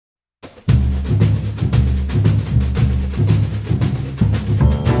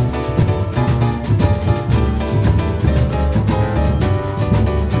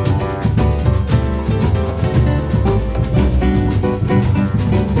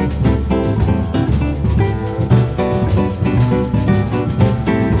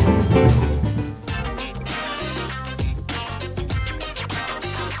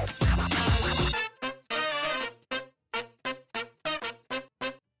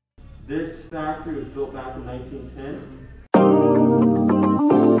This factory was built back in 1910.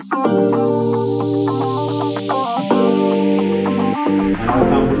 And our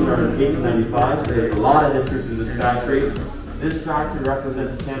company started in 1895, so there's a lot of history to this factory. This factory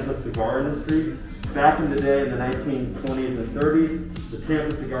represents Tampa's cigar industry. Back in the day, in the 1920s and 30s, the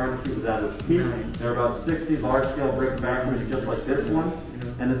Tampa cigar industry was at its peak. There were about 60 large-scale brick factories just like this one,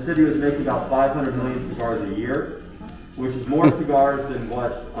 and the city was making about 500 million cigars a year, which is more cigars than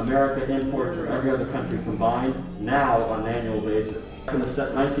what America imports or every other country combined now on an annual basis. In the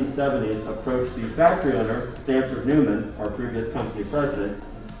 1970s, approached the factory owner, Newman, our previous company president,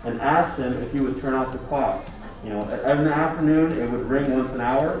 and asked him if he would turn off the clock. You know, in the afternoon, it would ring once an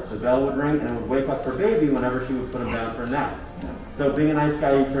hour, the bell would ring, and it would wake up her baby whenever she would put him down for a nap. So being a nice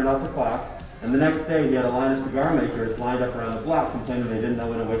guy, he turned off the clock, and the next day he had a line of cigar makers lined up around the block complaining they didn't know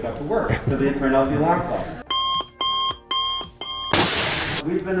when to wake up for work, so they turned off the alarm clock.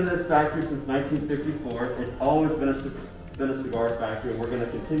 We've been in this factory since 1954. It's always been a cigar factory, and we're going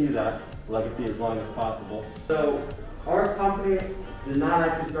to continue that legacy as long as possible. So our company did not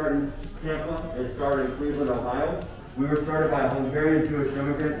actually start in Tampa. It started in Cleveland, Ohio. We were started by a Hungarian Jewish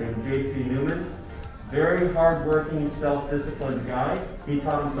immigrant named J.C. Newman. Very hard-working, self-disciplined guy. He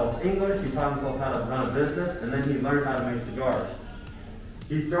taught himself English, he taught himself how to run a business, and then he learned how to make cigars.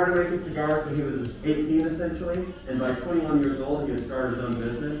 He started making cigars when he was 18 essentially, and by 21 years old he had started his own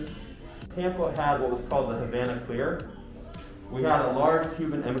business. Tampa had what was called the Havana Clear. We had a large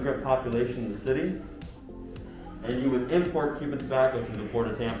Cuban immigrant population in the city, and you would import Cuban tobacco through the port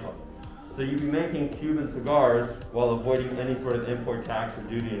of Tampa. So you'd be making Cuban cigars while avoiding any sort of import tax or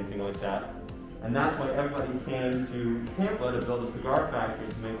duty, anything like that. And that's why everybody came to Tampa to build a cigar factory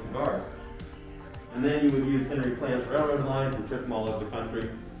to make cigars. And then you would use Henry Clant's railroad lines and ship them all over the country.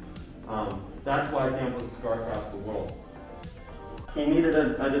 That's why Tampa was a cigar capital of the world. He needed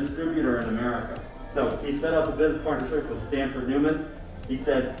a distributor in America. So he set up a business partnership with Stanford Newman. He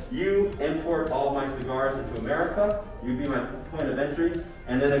said, you import all my cigars into America, you be my point of entry,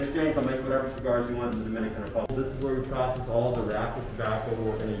 and in exchange I'll make whatever cigars you want in the Dominican Republic. This is where we process all the wrapped tobacco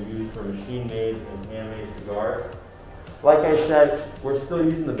we're going to use for machine-made and handmade cigars. Like I said, we're still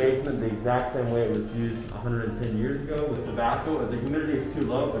using the basement the exact same way it was used 110 years ago with tobacco. If the humidity is too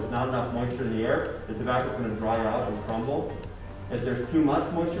low, if there's not enough moisture in the air, the tobacco is going to dry out and crumble. If there's too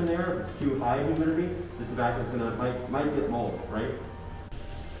much moisture in the air, if it's too high humidity, the tobacco is going to might get mold, right?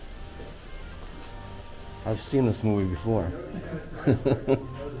 I've seen this movie before.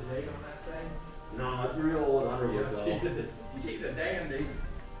 No, it's real old Underwood. She's a dandy.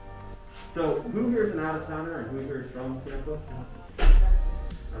 So, who here is an out-of-towner and who here is from Tampa?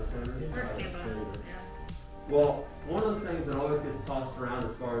 Well, one of the things that always gets tossed around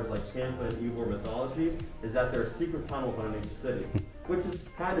as far as like Tampa and Ybor mythology is that there are secret tunnels underneath the city, which is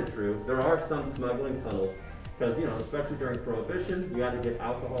kind of true. There are some smuggling tunnels because, you know, especially during Prohibition, you had to get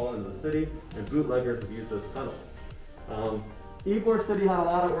alcohol into the city, and bootleggers would use those tunnels. Ybor City had a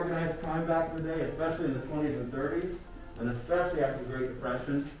lot of organized crime back in the day, especially in the 20s and 30s, and especially after the Great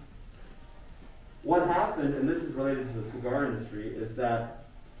Depression. What happened, and this is related to the cigar industry, is that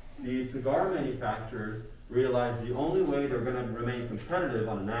the cigar manufacturers realized the only way they're going to remain competitive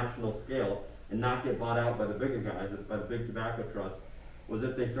on a national scale and not get bought out by the bigger guys, by the big tobacco trusts, was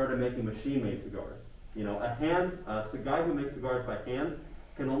if they started making machine-made cigars. You know, a guy who makes cigars by hand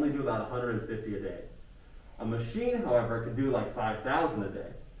can only do about 150 a day. A machine, however, can do like 5,000 a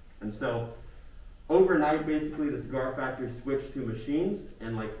day. And so overnight, basically, the cigar factory switched to machines,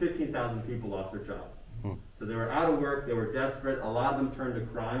 and like 15,000 people lost their job. So they were out of work, they were desperate, a lot of them turned to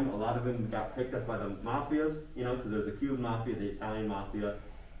crime, a lot of them got picked up by the mafias, you know, because there's the Cuban mafia, the Italian mafia,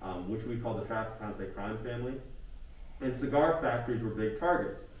 which we call the trafficante crime family. And cigar factories were big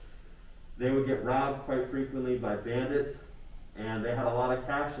targets. They would get robbed quite frequently by bandits, and they had a lot of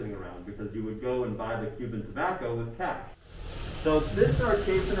cash sitting around because you would go and buy the Cuban tobacco with cash. So this is our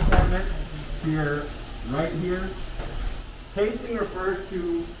tasting department here, right here. Tasting refers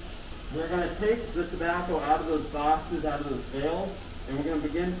to, we're going to take the tobacco out of those boxes, out of those bales, and we're going to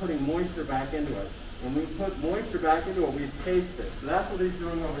begin putting moisture back into it. When we put moisture back into it, we taste it. So that's what he's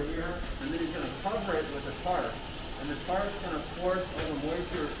doing over here, and then he's going to cover it with a tarp. And the tarp is going to force all the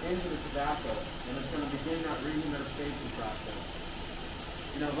moisture into the tobacco, and it's going to begin that rehumidification process.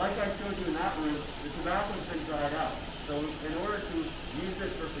 You know, like I showed you in that room, the tobacco's been dried out. So in order to use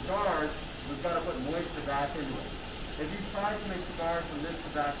it for cigars, we've got to put moisture back into it. If you try to make cigars from this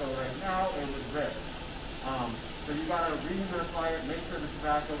tobacco right now, it would rip. So you've got to rehumidify it, make sure the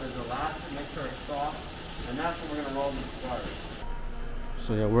tobacco is elastic, make sure it's soft, and that's when we're going to roll the cigars.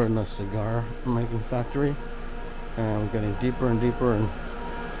 So yeah, we're in a cigar making factory, and we're getting deeper and deeper, and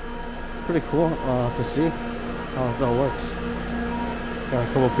pretty cool to see how it all works. Got a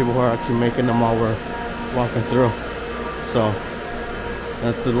couple of people who are actually making them while we're walking through. So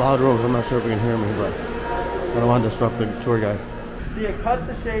that's the loud rooms. I'm not sure if you can hear me, but I don't want to disrupt the tour guide. See, it cuts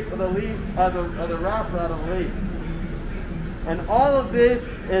the shape of the leaf, of the wrapper out of the leaf. And all of this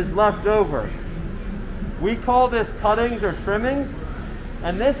is left over. We call this cuttings or trimmings,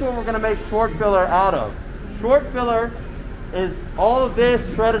 and this is what we're going to make short filler out of. Short filler is all of this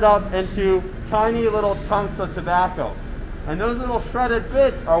shredded up into tiny little chunks of tobacco. And those little shredded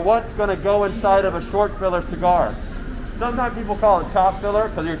bits are what's going to go inside of a short filler cigar. Sometimes people call it chop filler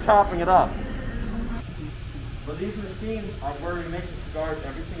because you're chopping it up. But these machines are where we make the cigars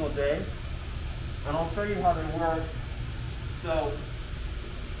every single day. And I'll show you how they work. So,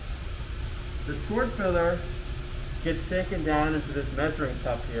 the short filler gets shaken down into this measuring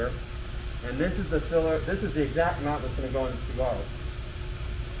cup here. And this is the filler, this is the exact amount that's going to go in the cigars.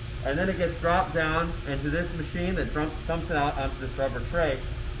 And then it gets dropped down into this machine that dumps it out onto this rubber tray.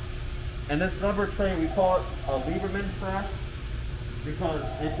 And this rubber tray, we call it a Lieberman press because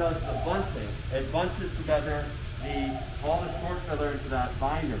it does the bunching. It bunches together all the short filler into that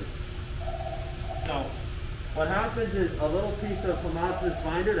binder. So what happens is a little piece of homogeneous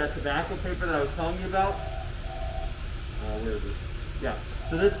binder, that tobacco paper that I was telling you about. Where is it? Yeah.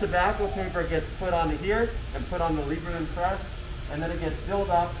 So this tobacco paper gets put onto here and put on the Lieberman press, and then it gets filled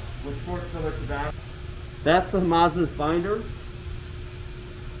up with short filler tobacco. That's the homogeneous binder.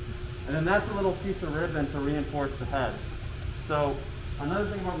 And then that's a little piece of ribbon to reinforce the head. So another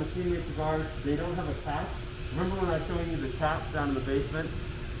thing about machine-made cigars, they don't have a cap. Remember when I was showing you the caps down in the basement?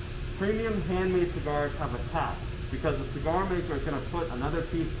 Premium handmade cigars have a cap because the cigar maker is going to put another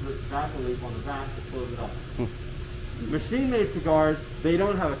piece of the tobacco leaf on the back to close it up. Machine-made cigars, they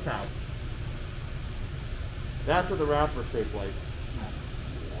don't have a cap. That's what the wrapper shaped like.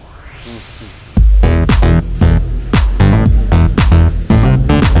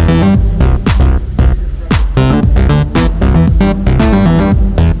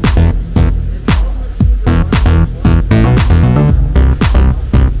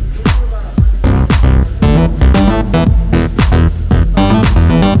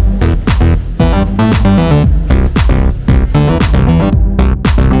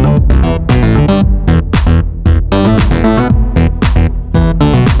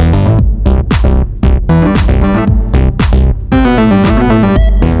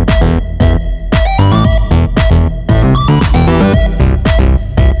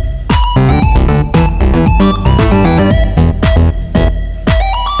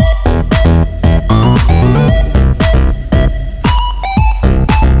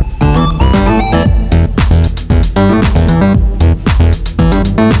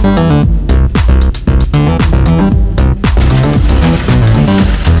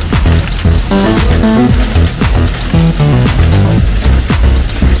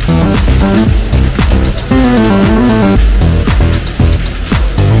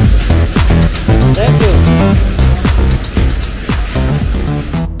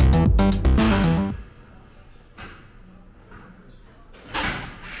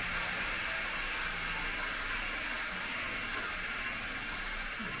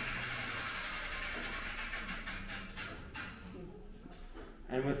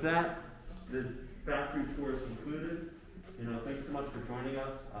 And with that, the factory tour is concluded. Thanks so much for joining us.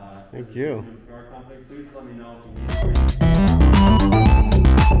 Thank you. Cigar Company. Please let me know if you need anything.